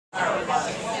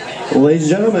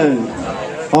Ladies and gentlemen,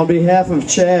 on behalf of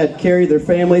Chad, Carrie, their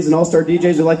families, and All-Star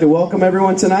DJs, we'd like to welcome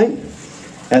everyone tonight.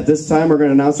 At this time, we're going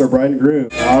to announce our bride and groom.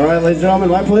 All right, ladies and gentlemen,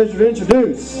 my pleasure to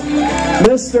introduce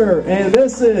Mr. and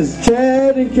Mrs.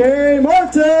 Chad and Carrie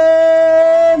Martin.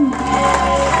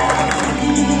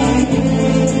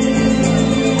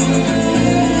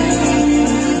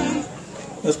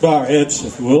 Let's bow our heads,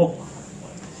 if you will.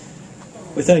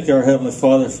 We thank our Heavenly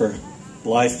Father for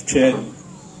life, Chad and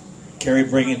Carrie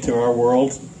bringing to our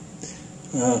world.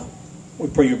 We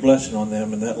pray your blessing on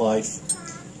them in that life.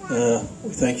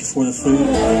 We thank you for the food. I'm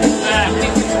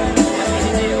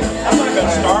not going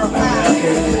to starve.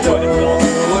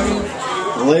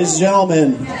 Ladies and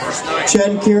gentlemen, Chad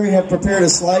and Carrie have prepared a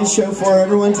slideshow for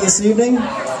everyone this evening.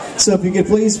 So if you could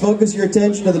please focus your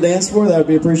attention to the dance floor, that would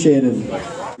be appreciated.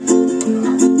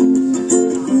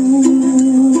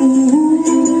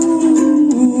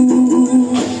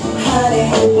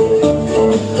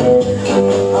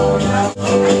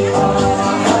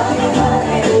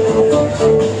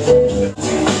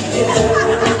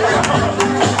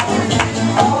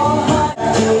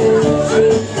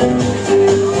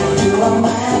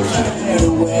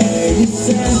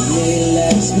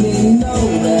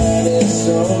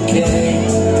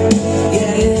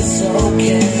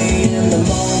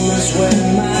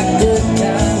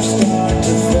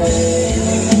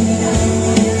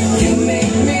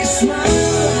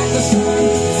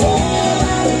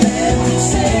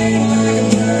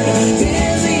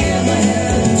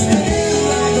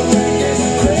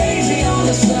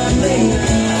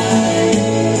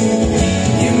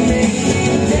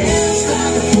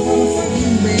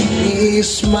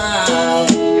 Smile.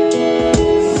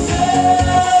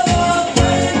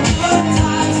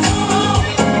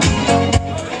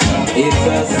 It's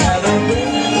a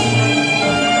celebration.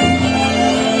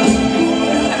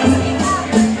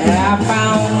 I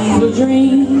found a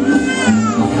dream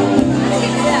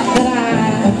that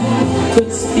I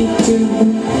could speak to,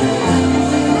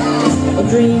 a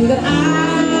dream that I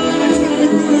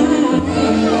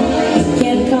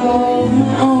can call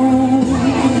my own.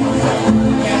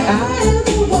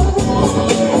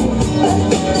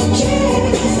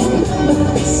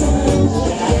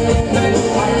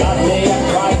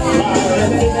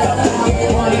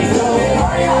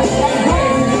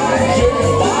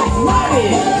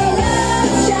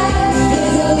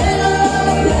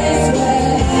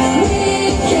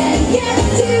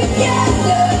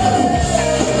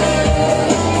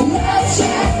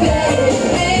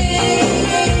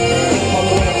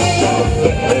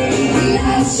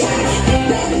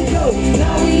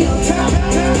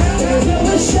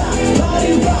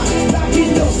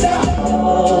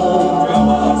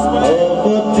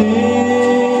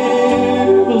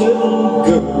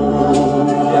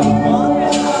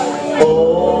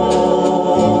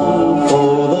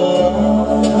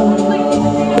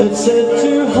 Said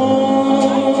to